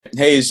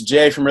Hey, it's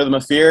Jay from Rhythm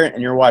of Fear,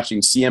 and you're watching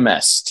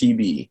CMS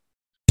TV.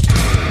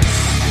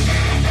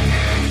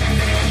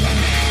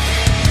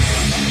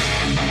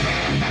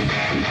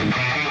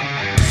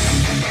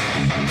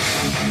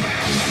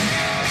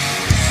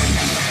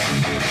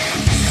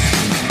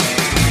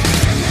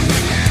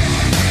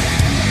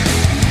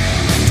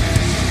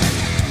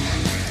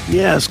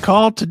 Yes,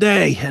 call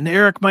today, and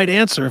Eric might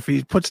answer if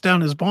he puts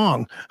down his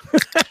bong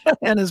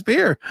and his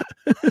beer.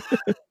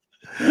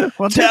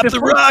 Well, tap the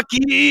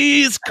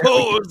Rockies,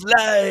 Coors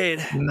Light.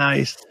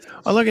 Nice.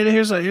 Oh, look at it.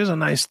 Here's a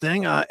nice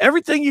thing.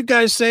 Everything you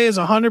guys say is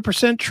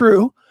 100%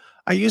 true.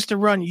 I used to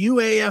run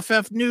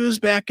UAFF News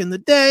back in the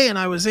day, and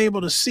I was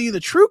able to see the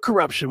true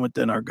corruption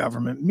within our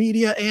government,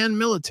 media, and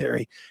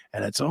military,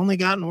 and it's only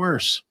gotten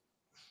worse.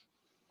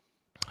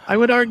 I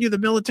would argue the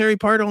military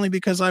part only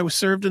because I was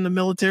served in the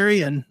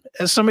military, and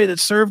as somebody that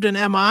served in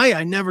MI,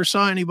 I never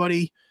saw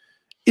anybody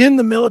in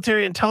the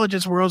military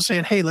intelligence world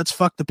saying, "Hey, let's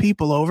fuck the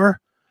people over,"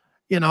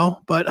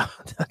 But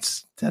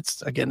that's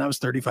again, that was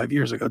 35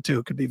 years ago too.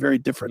 It could be very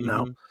different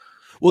now.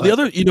 Well, the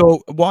other,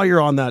 while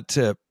you're on that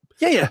tip,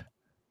 yeah.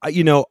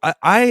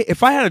 I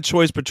if I had a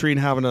choice between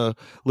having to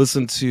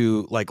listen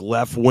to like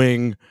left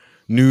wing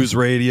news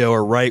radio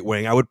or right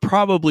wing, I would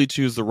probably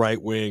choose the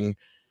right wing.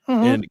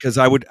 And because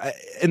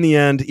in the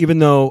end, even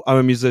though I'm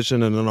a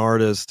musician and an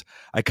artist,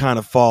 I kind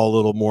of fall a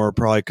little more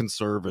probably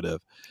conservative.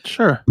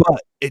 Sure.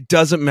 But it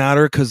doesn't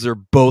matter because they're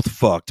both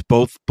fucked.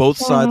 Both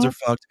sides are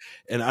fucked.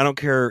 And I don't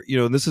care.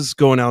 This is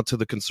going out to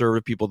the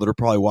conservative people that are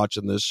probably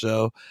watching this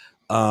show.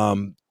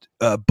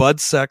 Bud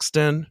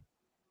Sexton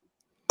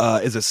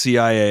is a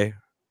CIA.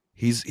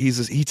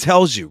 He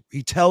tells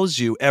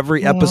you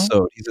every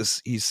episode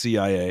he's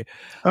CIA.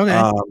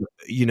 Okay.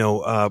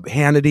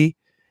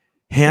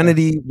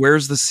 Hannity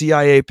wears the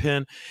CIA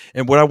pin.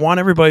 And what I want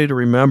everybody to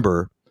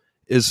remember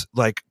is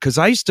because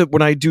I used to,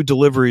 when I do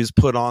deliveries,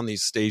 put on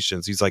these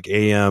stations, these like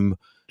AM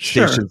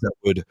stations that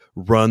would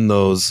run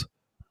those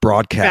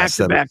broadcasts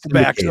back to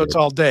back. So it's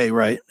all day,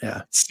 right?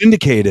 Yeah.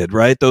 Syndicated,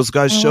 right? Those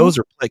guys' shows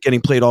are getting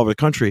played all over the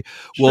country.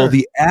 Well,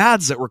 the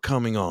ads that were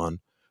coming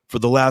on for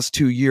the last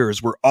 2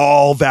 years were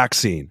all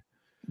vaccine.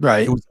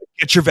 Right. It was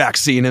get your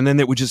vaccine. And then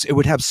it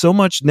would have so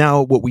much.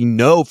 Now what we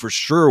know for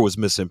sure was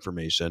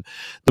misinformation.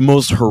 The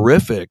most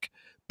horrific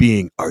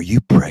being, are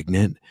you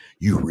pregnant?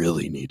 You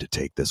really need to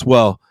take this.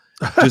 Well,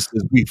 just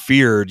as we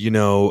feared,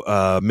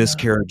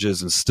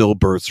 miscarriages and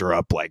stillbirths are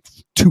up like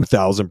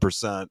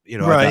 2,000%.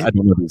 Right. I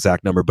don't know the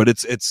exact number, but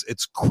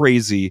it's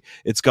crazy.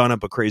 It's gone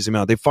up a crazy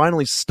amount. They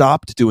finally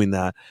stopped doing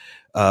that.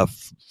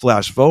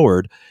 Flash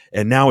forward,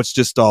 and now it's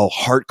just all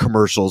heart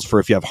commercials for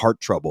if you have heart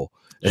trouble.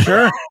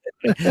 Sure.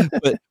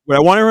 But what I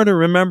want everyone to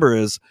remember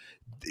is,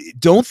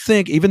 don't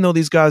think, even though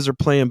these guys are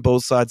playing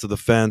both sides of the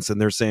fence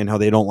and they're saying how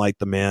they don't like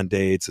the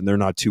mandates and they're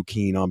not too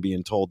keen on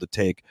being told to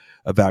take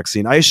a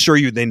vaccine, I assure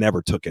you they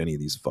never took any of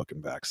these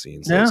fucking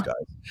vaccines, those guys.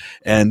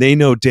 And they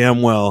know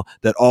damn well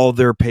that all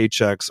their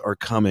paychecks are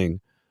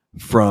coming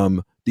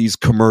from these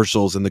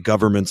commercials and the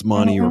government's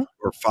money or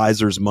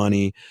Pfizer's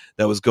money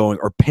that was going,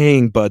 or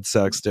paying Bud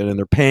Sexton, and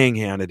they're paying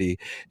Hannity.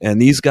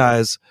 And these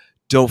guys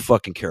don't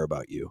fucking care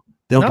about you.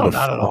 They don't give a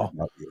fuck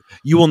about you.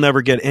 You will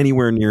never get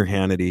anywhere near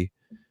Hannity.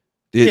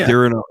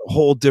 They're in a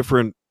whole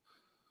different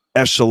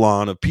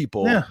echelon of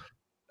people. Yeah.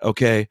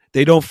 Okay.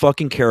 They don't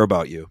fucking care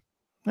about you.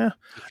 Yeah.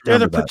 They're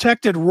the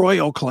protected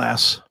royal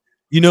class.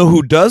 You know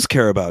who does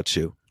care about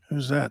you?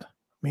 Who's that?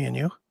 Me and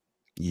you?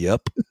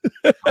 Yep.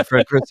 My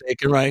friend Chris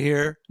Aiken right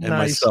here and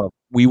myself.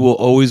 We will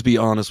always be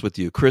honest with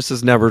you. Chris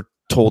has never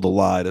told a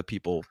lie to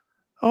people.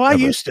 Oh, I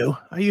used to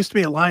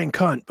be a lying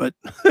cunt, but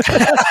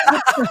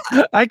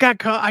I got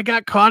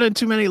caught in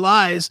too many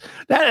lies.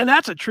 And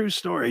that's a true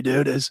story,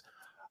 dude.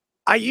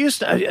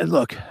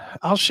 Look,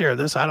 I'll share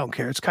this. I don't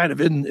care. It's kind of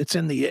it's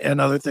in the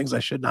and other things I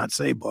should not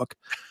say book.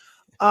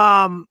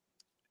 Not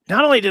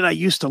only did I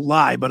used to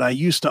lie, but I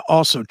used to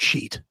also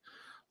cheat.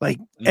 Like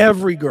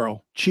every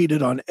girl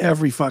cheated on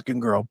every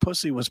fucking girl.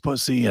 Pussy was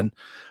pussy. And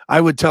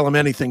I would tell them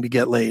anything to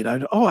get laid. I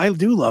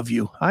do love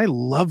you. I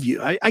love you.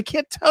 I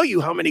can't tell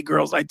you how many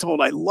girls I told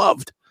I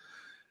loved,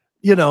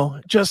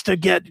 just to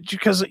get,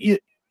 because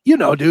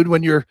dude,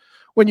 when you're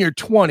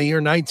 20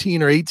 or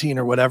 19 or 18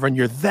 or whatever, and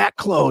you're that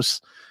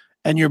close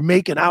and you're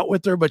making out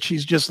with her, but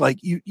she's just like,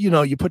 you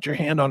put your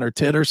hand on her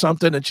tit or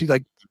something and she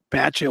like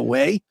bats you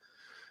away.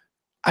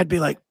 I'd be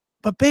like,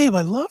 but babe,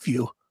 I love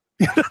you.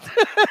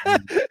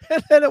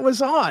 And then it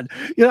was on,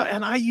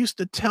 and I used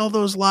to tell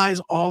those lies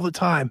all the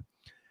time.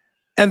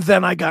 And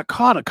then I got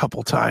caught a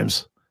couple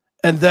times.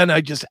 And then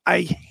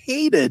I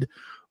hated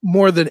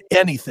more than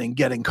anything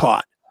getting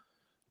caught.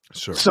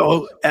 Sure.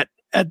 So at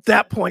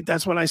that point,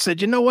 that's when I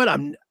said, you know what?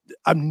 I'm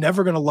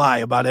never going to lie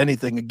about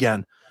anything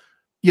again.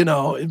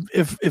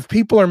 If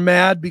people are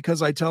mad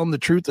because I tell them the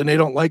truth and they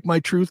don't like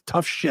my truth,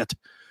 tough shit.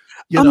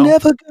 I'm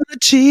never gonna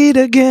cheat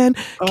again.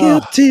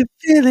 Guilty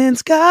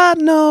feelings got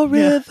no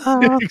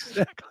rhythm.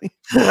 Exactly.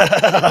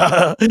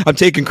 I'm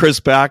taking Chris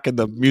back in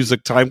the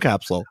music time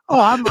capsule.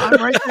 Oh, I'm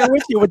right there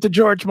with you with the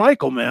George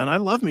Michael, man. I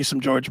love me some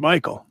George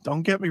Michael.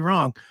 Don't get me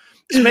wrong.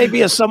 This may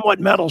be a somewhat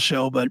metal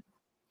show, but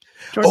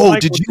George Oh,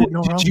 Michael did did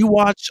no wrong. you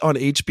watch on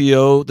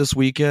HBO this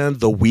weekend,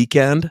 The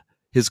Weeknd,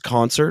 his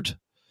concert?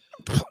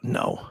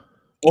 No.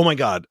 Oh my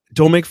God.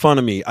 Don't make fun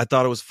of me. I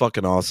thought it was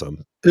fucking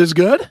awesome. It was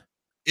good?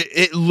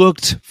 It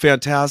looked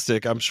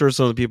fantastic. I'm sure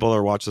some of the people that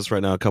are watching this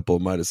right now, a couple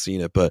might have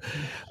seen it, but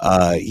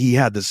he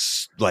had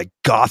this like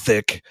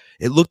gothic,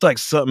 it looked like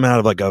something out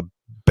of like a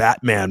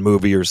Batman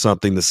movie or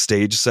something, the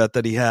stage set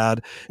that he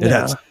had.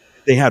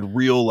 They had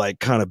real like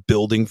kind of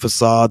building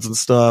facades and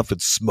stuff and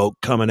smoke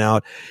coming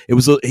out. It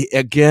was,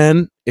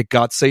 again, it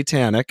got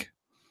satanic.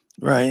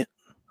 Right.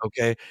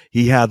 Okay.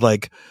 He had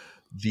like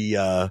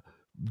the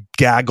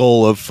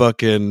gaggle of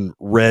fucking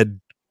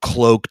red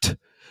cloaked.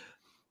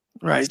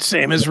 Right.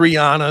 Same as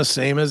Rihanna,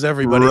 same as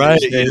everybody. Right.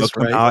 These days,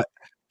 right?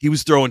 He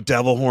was throwing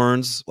devil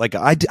horns. Like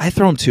I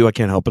throw them too. I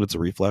can't help it. It's a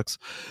reflex.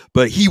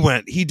 But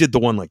he did the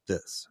one like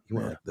this. He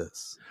went like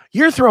this.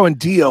 You're throwing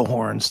Dio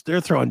horns.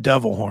 They're throwing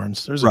devil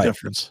horns. There's a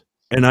difference.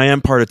 And I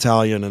am part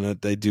Italian, and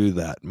they do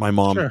that. My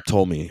mom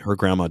told me her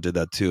grandma did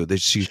that too.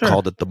 She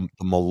called it the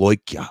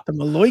Maloicchia. The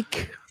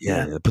Maloik.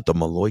 Yeah, they put the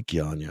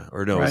Maloicchia on you,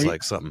 or no, it was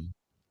like something.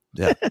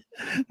 Yeah,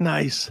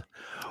 nice.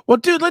 Well,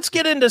 dude, let's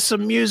get into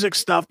some music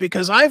stuff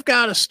because I've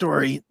got a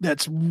story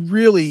that's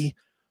really,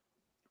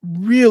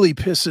 really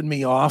pissing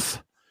me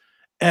off.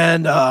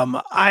 And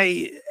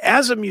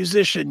as a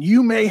musician,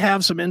 you may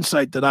have some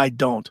insight that I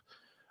don't,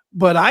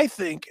 but I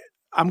think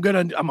I'm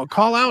gonna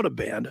call out a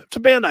band. It's a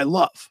band I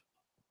love.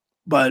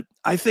 But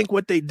I think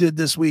what they did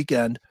this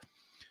weekend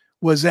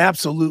was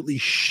absolutely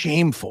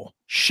shameful,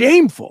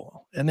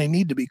 and they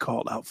need to be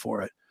called out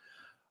for it.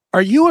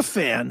 Are you a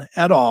fan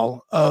at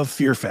all of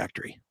Fear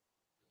Factory?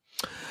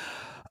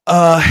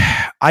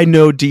 I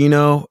know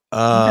Dino.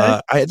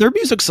 Their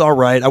music's all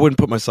right. I wouldn't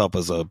put myself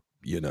as a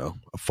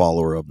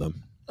follower of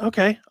them.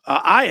 Okay.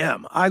 I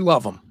am. I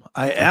love them.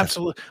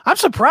 Absolutely. I'm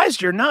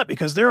surprised you're not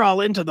because they're all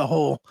into the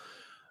whole,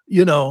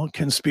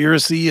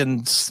 conspiracy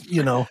and,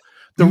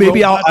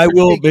 maybe I'm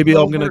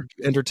going to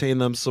entertain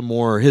them some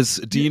more.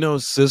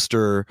 Dino's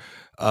sister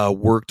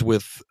worked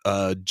with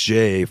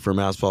Jay from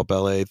Asphalt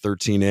Ballet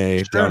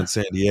 13A down in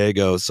San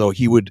Diego. So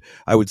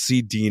I would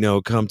see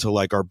Dino come to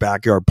like our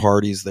backyard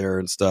parties there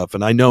and stuff.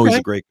 And I know he's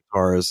a great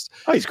guitarist.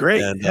 Oh, he's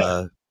great.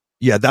 And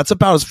that's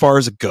about as far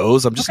as it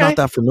goes. I'm just not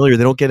that familiar.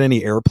 They don't get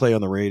any airplay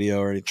on the radio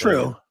or anything.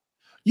 True.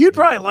 You'd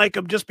probably like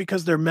them just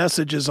because their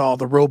message is all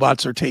the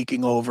robots are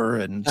taking over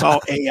and it's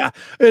all AI.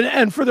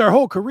 And for their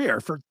whole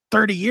career, for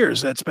 30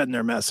 years, that's been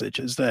their message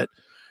is that,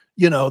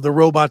 the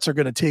robots are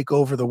going to take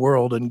over the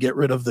world and get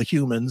rid of the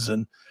humans.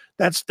 And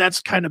that's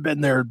kind of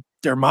been their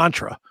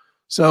mantra.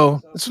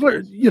 So,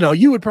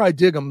 you would probably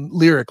dig them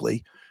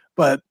lyrically.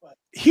 But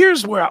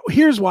here's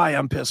why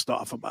I'm pissed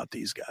off about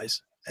these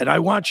guys. And I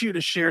want you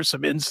to share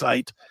some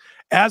insight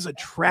as a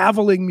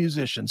traveling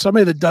musician,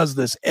 somebody that does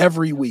this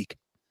every week.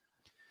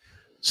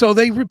 So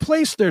they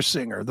replaced their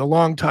singer, the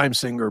longtime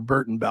singer,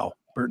 Burton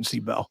C.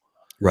 Bell.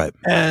 Right.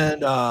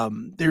 And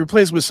they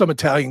replaced with some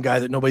Italian guy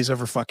that nobody's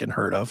ever fucking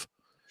heard of.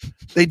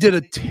 They did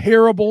a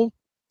terrible,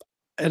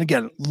 and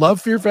again,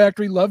 love Fear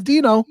Factory, love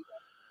Dino.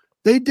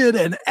 They did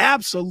an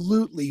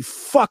absolutely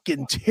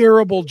fucking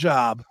terrible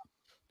job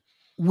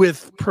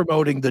with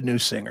promoting the new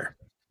singer.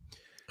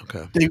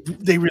 Okay.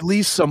 They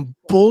released some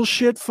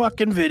bullshit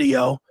fucking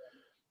video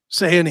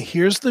saying,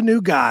 here's the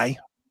new guy.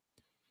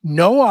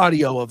 No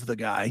audio of the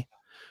guy.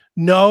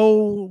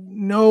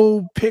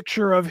 No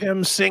picture of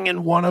him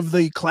singing one of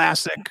the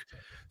classic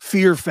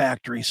Fear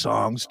Factory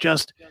songs.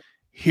 Just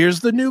here's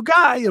the new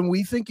guy, and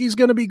we think he's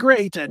going to be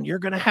great, and you're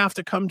going to have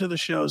to come to the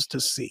shows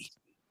to see.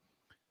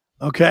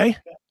 Okay?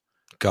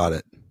 Got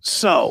it.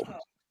 So,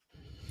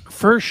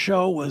 first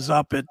show was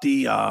up at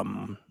the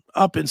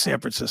up in San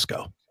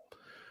Francisco.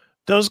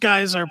 Those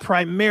guys are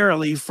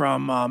primarily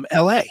from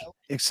LA,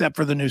 except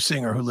for the new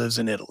singer who lives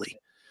in Italy.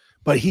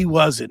 But he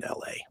was in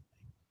LA.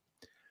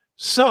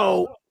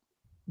 So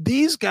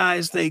these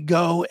guys, they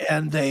go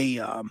and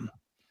the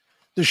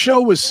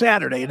show was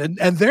Saturday,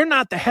 and they're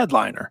not the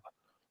headliner.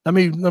 Let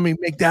me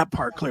make that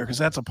part clear because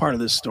that's a part of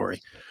this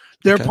story.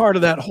 They're part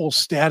of that whole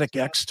Static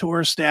X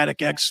tour,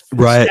 Static X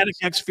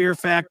Fear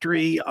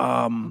Factory.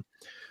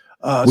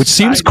 Which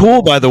seems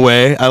cool, by the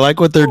way. I like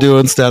what they're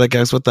doing, Static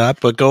X, with that,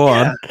 but go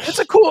on. It's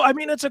a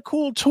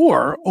cool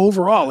tour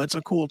overall. It's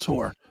a cool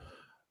tour.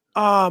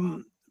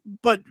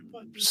 But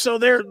so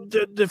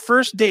the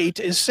first date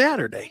is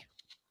Saturday.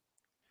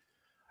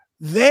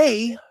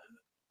 They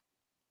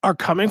are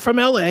coming from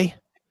LA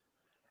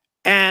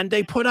and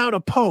they put out a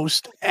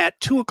post at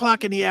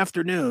 2:00 in the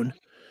afternoon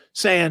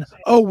saying,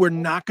 "Oh, we're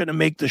not going to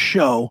make the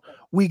show.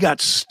 We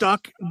got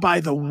stuck by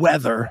the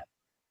weather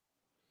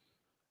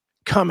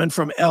coming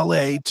from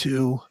LA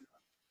to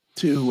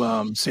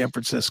San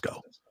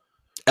Francisco."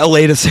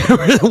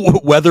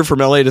 Weather from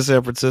LA to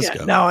San Francisco.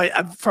 Yeah,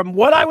 now, from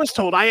what I was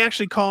told, I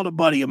actually called a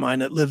buddy of mine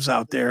that lives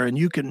out there, and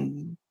you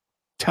can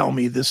tell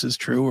me this is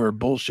true or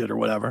bullshit or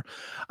whatever.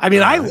 I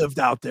mean, I lived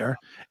out there,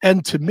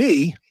 and to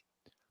me,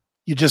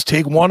 you just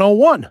take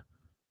 101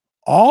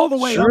 all the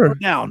way up or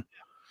down.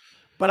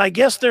 But I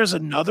guess there's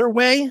another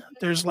way.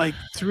 There's like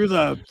through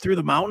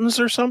the mountains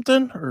or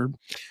something. Or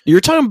You're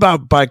talking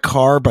about by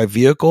car, by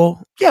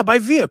vehicle? yeah, by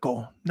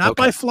vehicle, not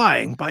Okay. by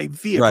flying, by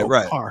vehicle,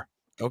 Right. car.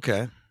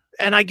 Okay.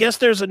 And I guess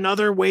there's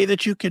another way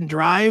that you can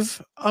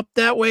drive up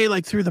that way,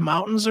 like through the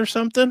mountains or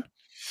something.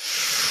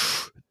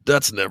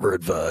 That's never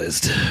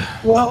advised.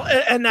 Well,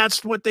 and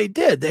that's what they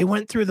did. They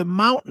went through the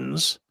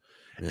mountains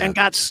and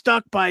got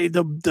stuck by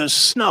the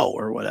snow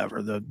or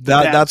whatever.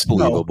 That's snow.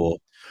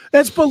 believable.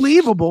 That's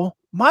believable.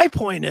 My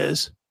point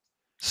is,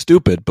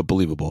 stupid but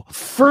believable.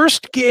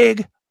 First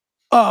gig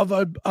of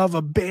a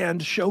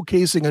band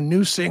showcasing a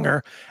new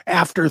singer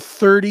after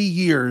 30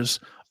 years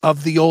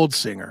of the old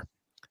singer.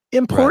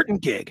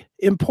 Important gig.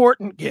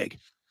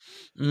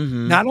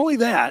 Mm-hmm. Not only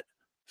that,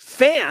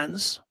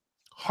 fans,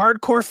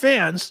 hardcore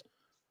fans,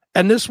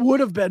 and this would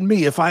have been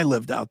me if I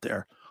lived out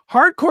there.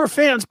 Hardcore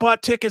fans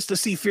bought tickets to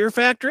see Fear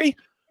Factory,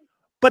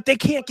 but they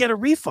can't get a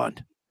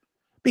refund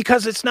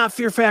because it's not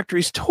Fear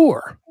Factory's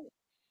tour.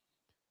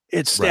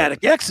 It's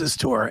Static X's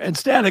tour, and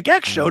Static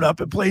X showed up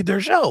and played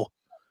their show.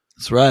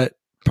 That's right.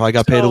 Probably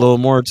got paid a little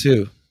more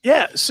too.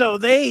 Yeah, so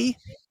they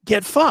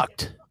get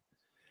fucked.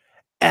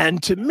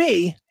 And to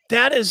me,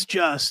 that is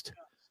just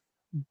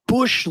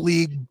Bush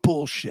League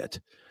bullshit.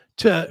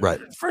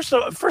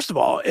 First of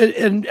all,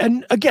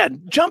 and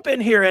again, jump in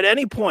here at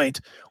any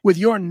point with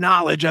your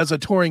knowledge as a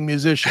touring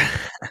musician.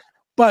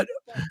 But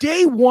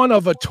day one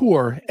of a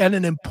tour, and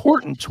an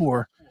important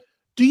tour,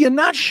 do you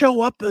not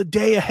show up a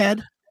day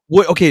ahead?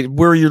 Okay,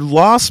 where you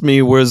lost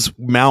me was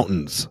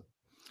mountains.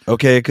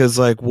 Okay, because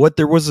like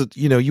there was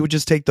you would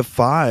just take the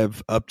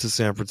 5 up to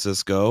San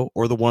Francisco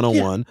or the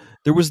 101. Yeah.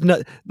 There was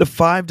the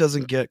 5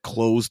 doesn't get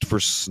closed for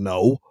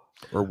snow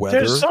or weather.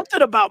 There's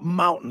something about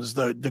mountains,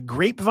 the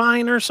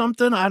grapevine or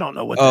something. I don't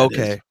know what that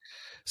is.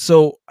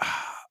 So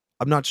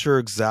I'm not sure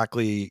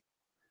exactly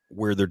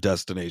where their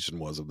destination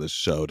was of this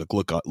show to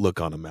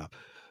look on a map,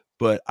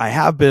 but I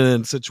have been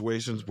in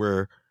situations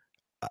where,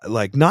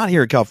 like, not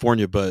here in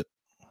California, but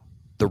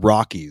the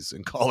Rockies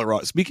in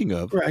Colorado. Speaking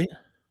of the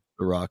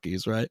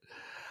Rockies, right?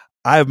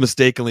 I have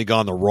mistakenly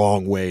gone the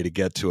wrong way to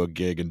get to a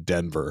gig in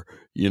Denver,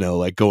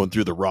 like going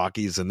through the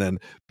Rockies and then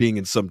being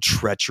in some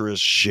treacherous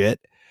shit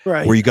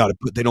where you got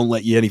to they don't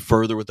let you any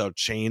further without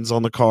chains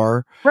on the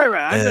car.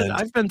 Right.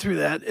 I've been through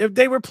that.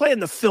 They were playing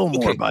the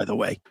Fillmore, by the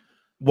way.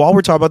 While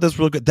we're talking about this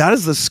real good, that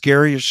is the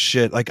scariest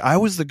shit. Like, I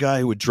was the guy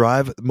who would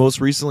drive.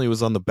 Most recently,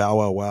 was on the Bow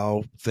Wow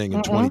Wow thing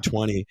in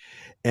 2020.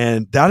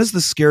 And that is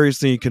the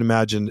scariest thing you can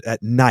imagine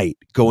at night,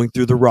 going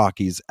through the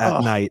Rockies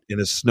at night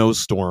in a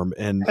snowstorm.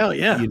 And, hell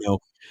yeah.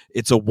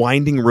 It's a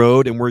winding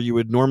road, and where you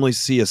would normally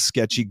see a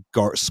sketchy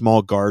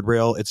small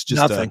guardrail, it's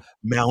just a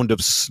mound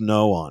of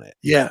snow on it.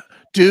 Yeah.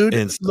 Dude,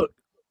 look,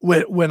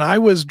 when I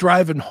was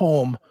driving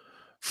home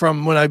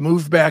from when I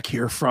moved back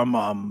here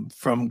from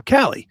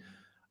Cali,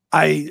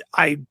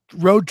 I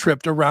road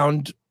tripped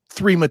around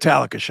 3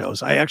 Metallica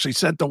shows. I actually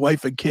sent the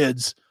wife and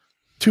kids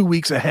 2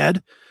 weeks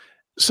ahead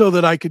so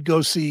that I could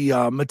go see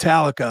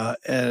Metallica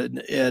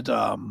at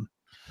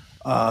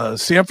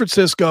San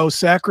Francisco,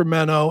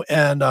 Sacramento,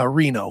 and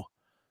Reno.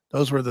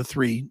 Those were the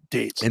 3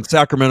 dates. And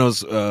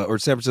Sacramento's or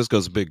San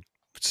Francisco's a big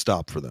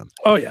stop for them.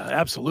 Oh yeah,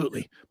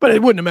 absolutely. But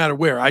it wouldn't have mattered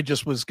where. I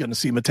just was going to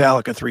see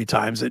Metallica 3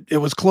 times. It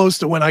was close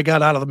to when I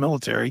got out of the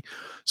military,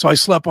 so I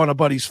slept on a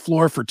buddy's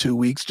floor for 2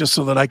 weeks just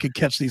so that I could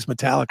catch these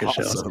Metallica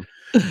shows.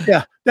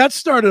 Yeah, that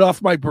started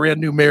off my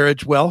brand new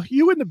marriage. Well,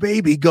 you and the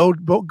baby go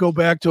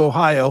back to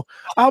Ohio.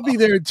 I'll be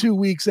there in 2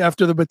 weeks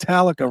after the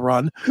Metallica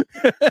run.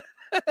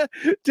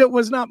 It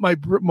was not my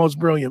most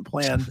brilliant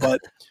plan,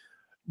 but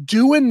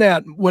doing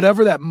that,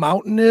 whatever that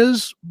mountain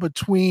is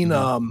between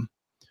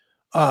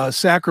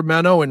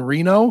Sacramento and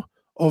Reno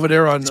over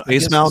there on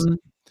Space Mountain.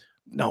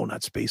 No,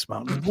 not Space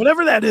Mountain.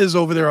 Whatever that is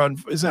over there on,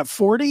 is that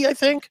 40? I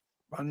think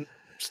on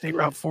State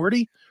Route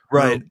 40,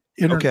 right?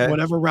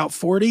 Whatever Route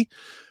 40,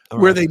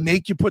 where they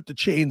make you put the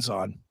chains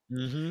on.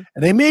 And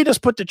they made us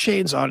put the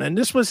chains on, and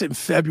this was in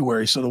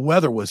February, so the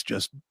weather was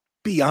just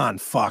beyond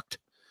fucked.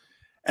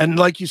 And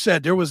like you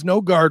said, there was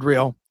no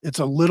guardrail. It's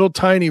a little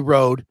tiny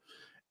road.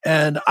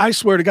 And I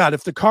swear to God,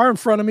 if the car in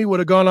front of me would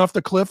have gone off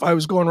the cliff, I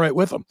was going right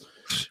with them.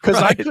 Because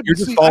I couldn't You're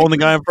just following the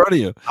guy in front of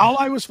you. All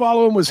I was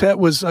following was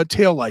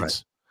tail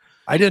lights.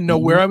 I didn't know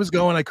where I was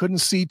going. I couldn't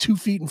see 2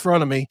 feet in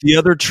front of me. The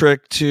other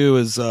trick too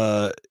is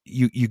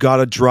you got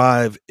to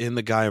drive in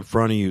the guy in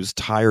front of you's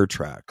tire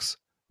tracks.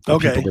 For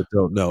people that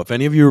don't know, if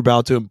any of you are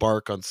about to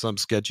embark on some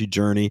sketchy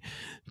journey,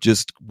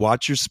 just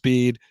watch your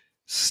speed,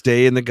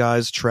 stay in the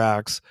guy's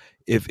tracks.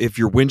 If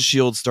your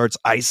windshield starts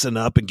icing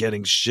up and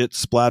getting shit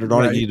splattered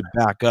on it, you need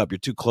to back up. You're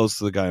too close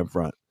to the guy in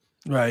front.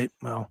 Right.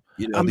 Well,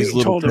 I'm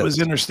being told it was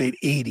Interstate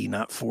 80,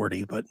 not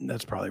 40, but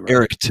that's probably right.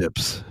 Eric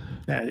tips.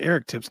 Yeah,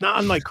 Eric tips. Not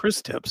unlike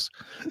Chris tips.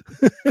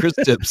 Chris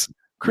tips.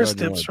 Chris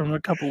tips from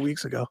a couple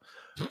weeks ago.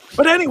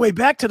 But anyway,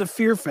 back to the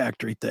Fear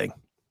Factory thing.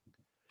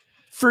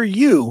 For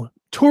you,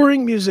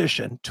 touring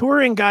musician,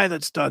 touring guy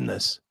that's done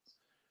this,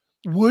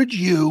 would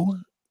you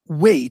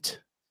wait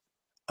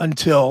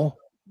until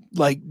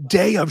like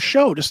day of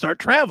show to start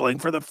traveling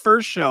for the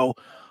first show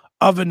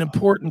of an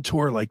important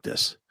tour like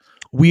this?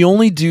 We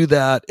only do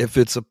that if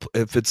it's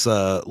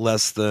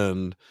less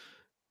than,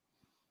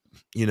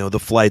 the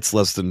flight's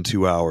less than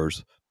 2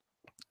 hours.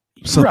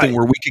 Something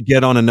where we could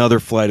get on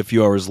another flight a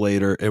few hours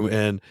later,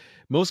 and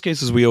most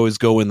cases we always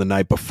go in the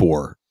night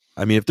before.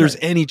 I mean, if there's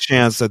any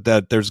chance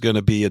that there's going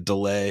to be a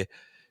delay,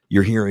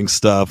 you're hearing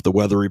stuff, the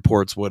weather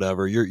reports,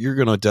 whatever, you're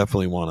going to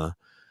definitely want to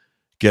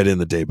get in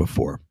the day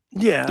before.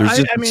 Yeah, there's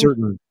just a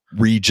certain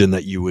region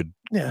that you would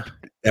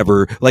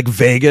ever, like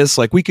Vegas.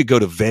 Like we could go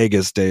to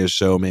Vegas day of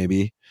show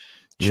maybe,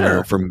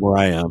 from where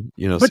I am.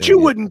 But you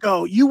wouldn't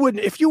go. You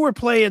wouldn't if you were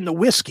playing the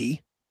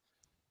Whiskey.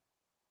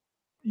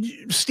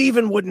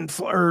 Steven wouldn't,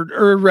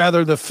 or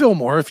rather the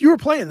Fillmore. If you were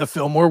playing the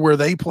Fillmore where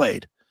they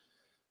played,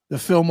 the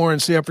Fillmore in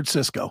San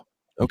Francisco,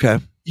 okay,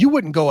 you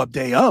wouldn't go up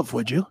day of,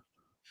 would you?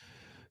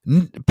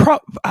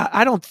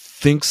 I don't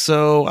think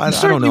so. I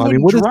don't know. I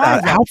mean, what is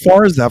that? How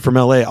far is that from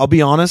LA? I'll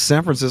be honest,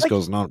 San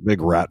Francisco's not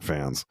big Rat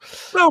fans.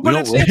 No, but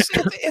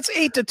it's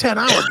 8 to 10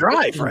 hour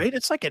drive, right?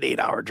 It's like an 8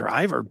 hour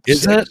drive, or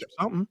is it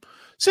or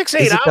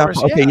something? 8 hours.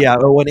 Okay, yeah.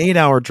 Oh, an 8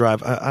 hour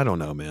drive. I don't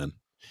know, man.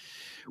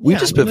 We've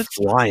just been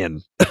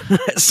flying.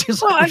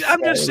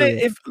 I'm just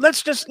saying,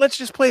 let's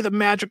just play the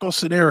magical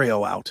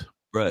scenario out.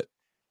 Right.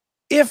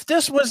 If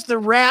this was the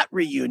Rat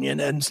reunion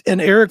and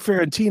Eric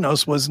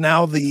Ferentinos was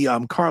now the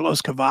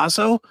Carlos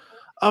Cavasso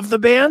of the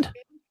band,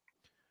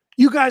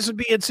 you guys would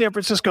be in San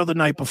Francisco the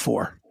night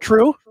before.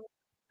 True?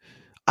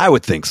 I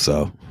would think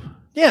so.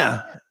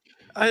 Yeah.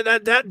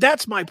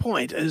 That's my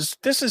point. Is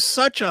this is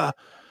such a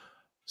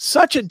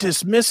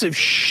dismissive,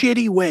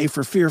 shitty way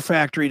for Fear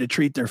Factory to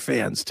treat their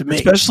fans, to me.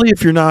 Especially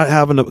if you're not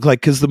having to,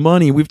 because the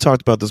money, we've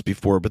talked about this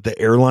before, but the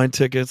airline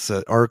tickets,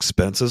 our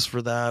expenses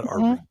for that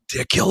are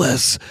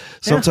ridiculous.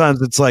 Sometimes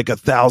it's like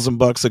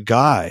 $1,000 a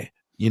guy,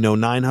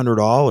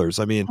 $900.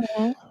 I mean,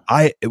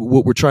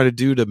 what we're trying to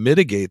do to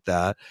mitigate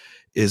that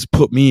is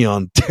put me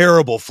on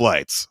terrible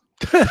flights.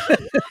 We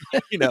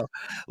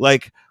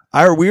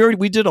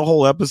did a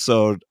whole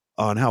episode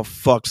on how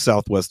fucked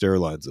Southwest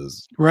Airlines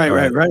is.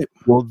 Right.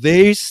 Well,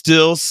 they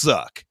still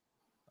suck.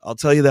 I'll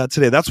tell you that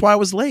today. That's why I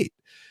was late.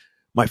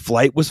 My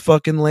flight was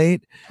fucking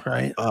late.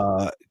 Right.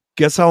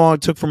 Guess how long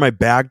it took for my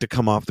bag to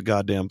come off the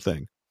goddamn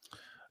thing?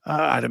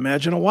 I'd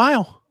imagine a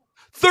while.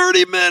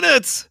 30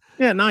 minutes.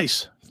 Yeah,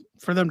 nice.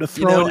 For them to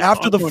throw it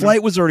after the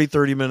flight was already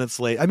 30 minutes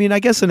late. I mean, I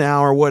guess an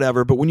hour,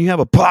 whatever. But when you have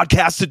a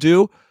podcast to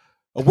do,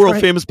 a world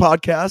famous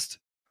podcast.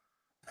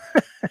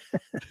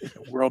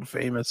 World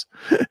famous.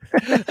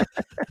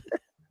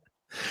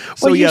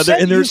 So you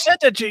said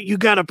that you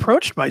got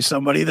approached by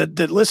somebody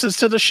that listens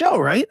to the show,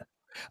 right?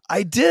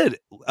 I did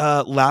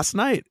last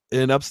night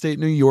in upstate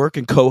New York,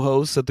 and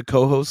co-host at the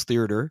Co-host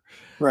Theater.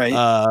 Right.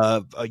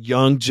 A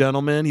young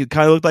gentleman. He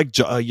kind of looked like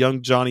a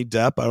young Johnny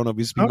Depp. I don't know if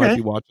he might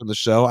be watching the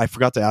show. I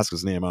forgot to ask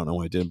his name. I don't know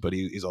why I didn't, but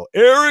he's all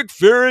Eric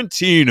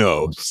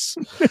Ferentinos.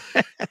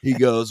 He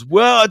goes,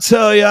 well, I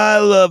tell you, I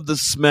love the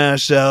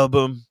Smash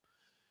album,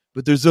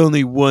 but there's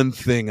only one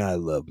thing I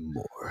love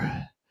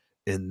more,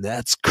 and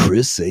that's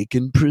Chris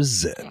Aiken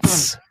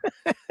Presents.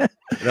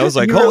 And I was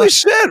like, holy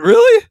shit,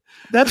 really?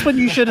 That's when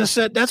you should have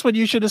said,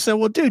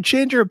 well, dude,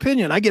 change your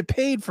opinion. I get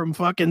paid from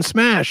fucking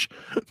Smash.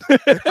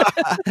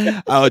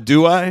 Oh,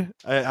 do I?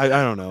 I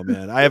don't know,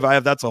 man. I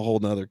have that's a whole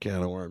nother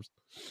can of worms.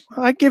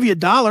 Well, I'd give you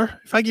 $1.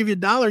 If I give you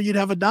 $1, you'd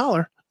have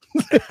 $1.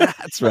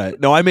 That's right.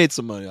 No, I made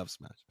some money off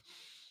Smash.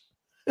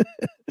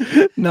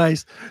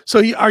 Nice.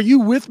 So are you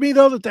with me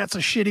though that's a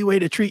shitty way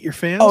to treat your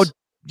fans? Oh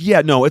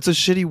yeah, no, it's a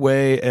shitty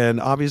way. And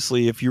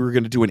obviously if you were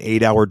going to do an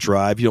 8-hour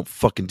drive, you don't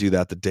fucking do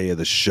that the day of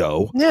the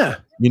show. Yeah.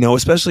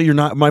 Especially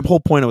my whole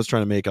point I was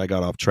trying to make, I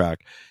got off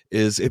track,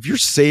 is if you're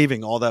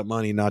saving all that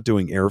money not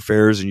doing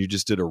airfares and you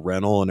just did a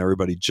rental and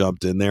everybody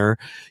jumped in there,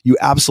 you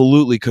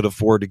absolutely could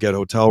afford to get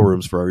hotel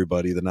rooms for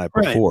everybody the night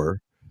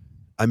before.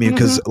 I mean,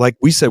 because like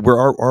we said,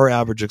 our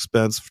average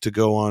expense to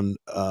go on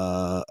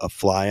a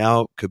fly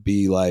out could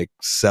be like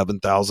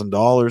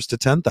 $7,000 to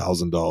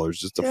 $10,000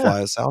 just to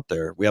fly us out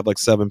there. We have like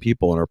 7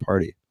 people in our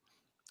party.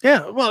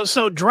 Yeah. Well,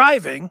 so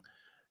driving,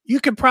 you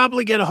could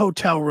probably get a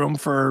hotel room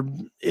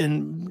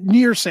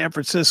near San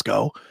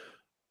Francisco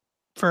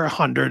for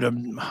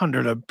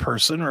 $100 a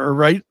person, or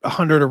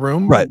 $100 a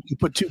room. Right. You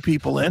put 2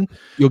 people in.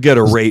 You'll get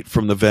a rate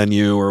from the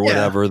venue or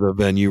whatever the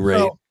venue rate.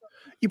 So,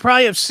 you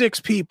probably have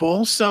 6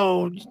 people,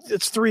 so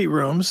it's 3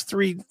 rooms.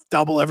 3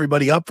 double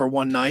everybody up for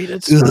one night.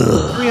 It's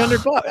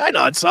 $300. I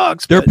know it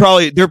sucks. They're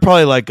probably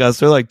like us.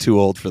 They're like too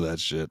old for that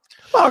shit.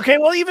 Okay,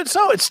 well, even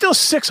so, it's still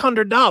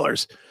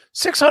 $600.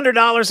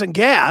 $600 in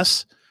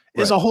gas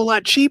is a whole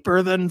lot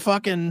cheaper than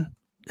fucking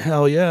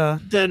hell yeah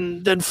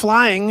than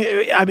flying.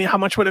 I mean, how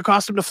much would it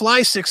cost them to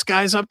fly 6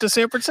 guys up to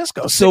San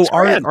Francisco? So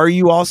are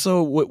you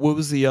also what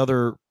was the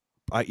other?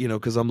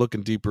 Because I'm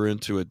looking deeper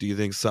into it. Do you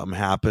think something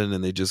happened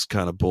and they just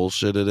kind of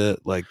bullshitted it?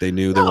 Like they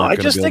knew they weren't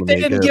going to be able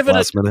to make it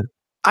last minute?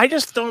 I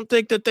just don't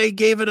think that they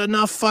gave it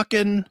enough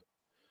fucking.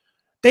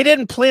 They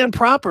didn't plan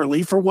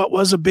properly for what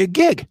was a big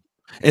gig.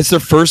 It's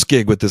their first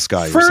gig with this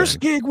guy. First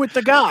gig with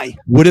the guy.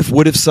 What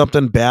if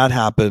something bad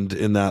happened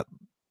in that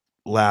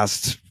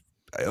last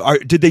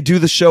Did they do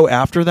the show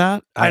after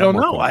that? I don't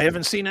know. I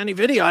haven't seen any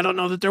video. I don't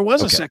know that there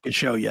was a Okay. second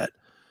show yet.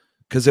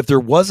 Because if there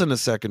wasn't a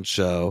second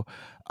show,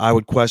 I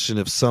would question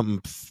if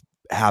something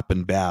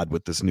happened bad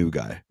with this new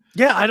guy.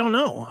 Yeah, I don't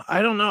know.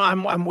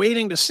 I'm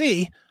waiting to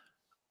see.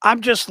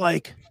 I'm just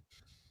like,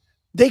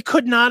 they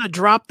could not have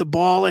dropped the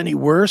ball any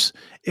worse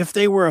if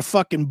they were a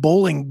fucking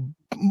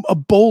a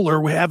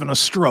bowler having a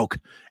stroke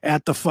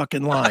at the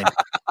fucking line.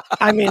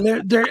 I mean,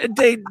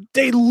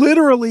 they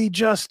literally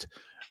just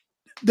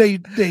they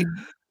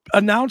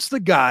announce the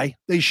guy.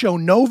 They show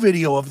no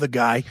video of the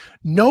guy,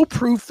 no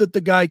proof that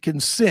the guy can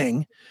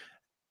sing.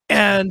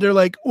 And they're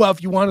like, well,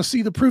 if you want to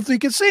see the proof that he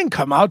can sing,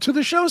 come out to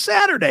the show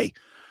Saturday.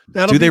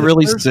 Do they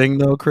really sing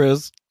though,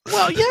 Chris?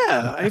 Well,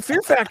 yeah.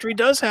 Fear Factory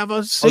does have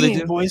a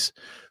singing voice.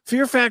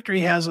 Fear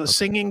Factory has a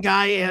singing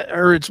guy,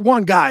 or it's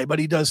one guy, but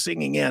he does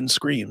singing and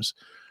screams.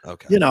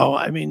 Okay. You know,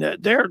 I mean,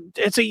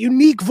 it's a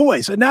unique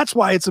voice, and that's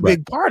why it's a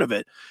big part of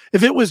it.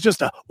 If it was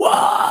just a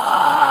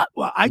wah,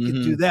 well, I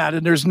could do that,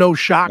 and there's no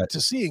shock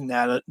to seeing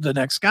that the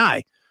next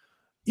guy.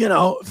 You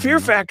know, Fear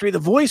Factory, the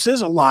voice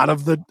is a lot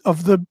of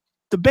the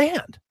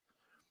band,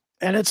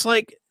 and it's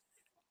like,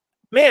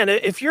 man,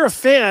 if you're a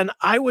fan,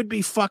 I would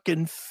be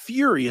fucking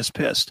furious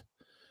pissed.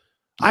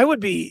 I would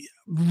be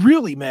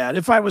really mad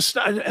if I was,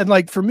 and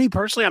like for me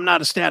personally, I'm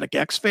not a Static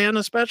X fan,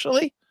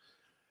 especially.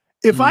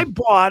 If I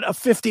bought a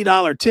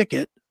 $50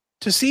 ticket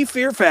to see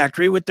Fear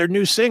Factory with their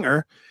new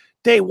singer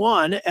day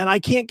one, and I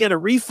can't get a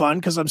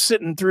refund because I'm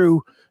sitting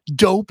through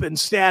Dope and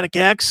Static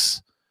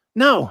X,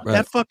 no,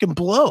 that fucking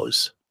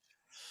blows.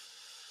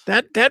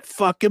 That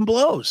fucking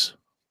blows.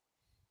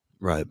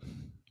 Right.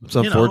 It's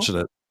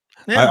unfortunate.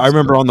 Yeah, I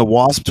remember on the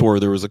Wasp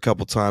tour, there was a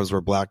couple times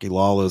where Blackie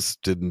Lawless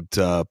didn't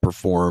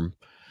perform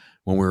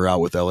when we were out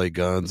with LA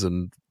Guns,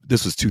 and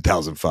this was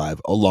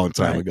 2005, a long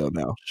time ago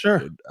now.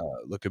 Sure.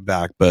 Looking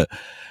back, but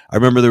I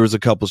remember there was a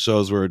couple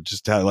shows where it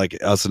just had like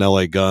us and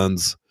LA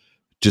Guns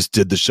just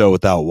did the show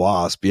without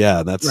Wasp.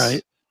 Yeah, that's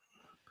right.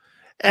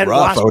 And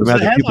rough.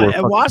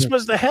 Wasp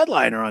was the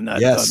headliner on that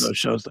on those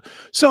shows.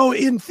 So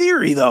in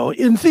theory,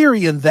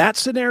 in that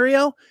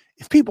scenario,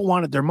 if people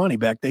wanted their money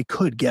back, they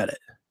could get it.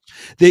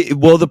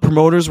 The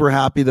promoters were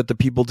happy that the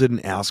people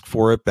didn't ask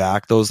for it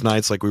back those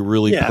nights. Like we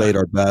really played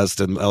our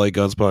best, and LA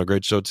Guns put on a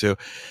great show too.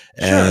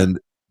 And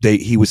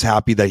he was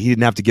happy that he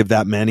didn't have to give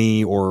that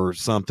many or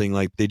something.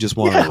 Like they just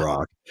wanted to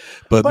rock.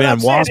 But man,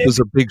 Wasp was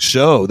a big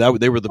show.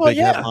 They were the big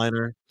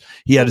headliner.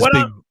 He had his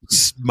big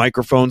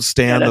microphone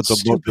stand at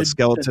the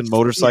skeleton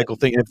motorcycle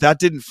thing. And if that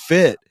didn't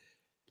fit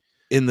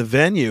in the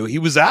venue, he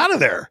was out of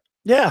there.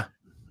 Yeah.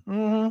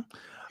 Mm-hmm.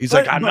 He's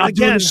like, I'm not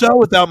doing the show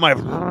without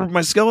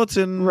my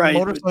skeleton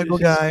motorcycle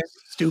guy.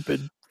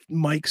 Stupid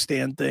mic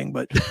stand thing.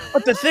 But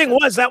the thing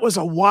was, that was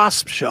a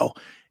Wasp show.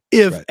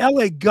 If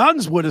LA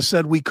Guns would have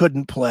said we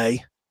couldn't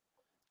play,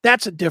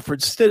 that's a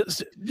different,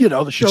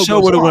 the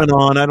show would have went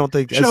on. I don't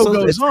think the show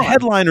goes on. The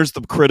headliner's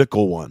the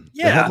critical one.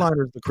 Yeah. The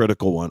headliner's the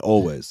critical one,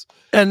 always.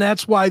 And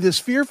that's why this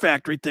Fear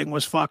Factory thing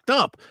was fucked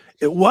up.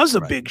 It was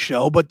a big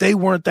show, but they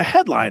weren't the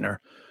headliner.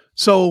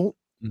 So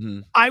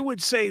I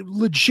would say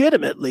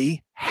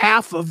legitimately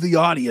half of the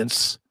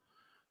audience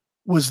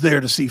was there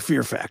to see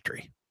Fear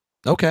Factory.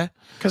 Okay.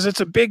 Because it's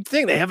a big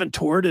thing. They haven't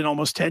toured in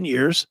almost 10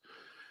 years.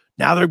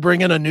 Now they're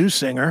bringing a new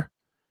singer,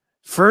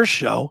 first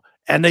show,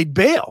 and they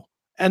bail.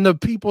 And the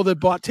people that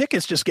bought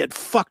tickets just get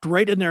fucked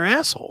right in their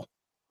asshole.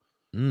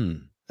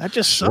 That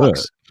just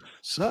sucks.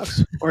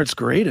 Sucks. Or it's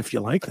great if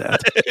you like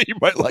that. You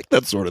might like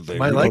that sort of thing.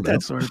 Might like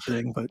that sort of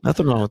thing, but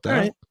nothing wrong with that.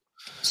 Right.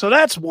 So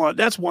that's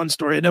one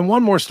story. And then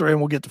one more story,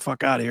 and we'll get the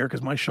fuck out of here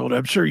because my shoulder,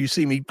 I'm sure you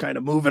see me kind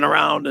of moving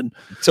around and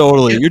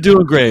totally. You're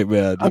doing great,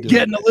 man. I'm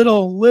getting a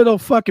little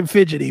fucking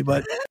fidgety,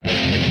 but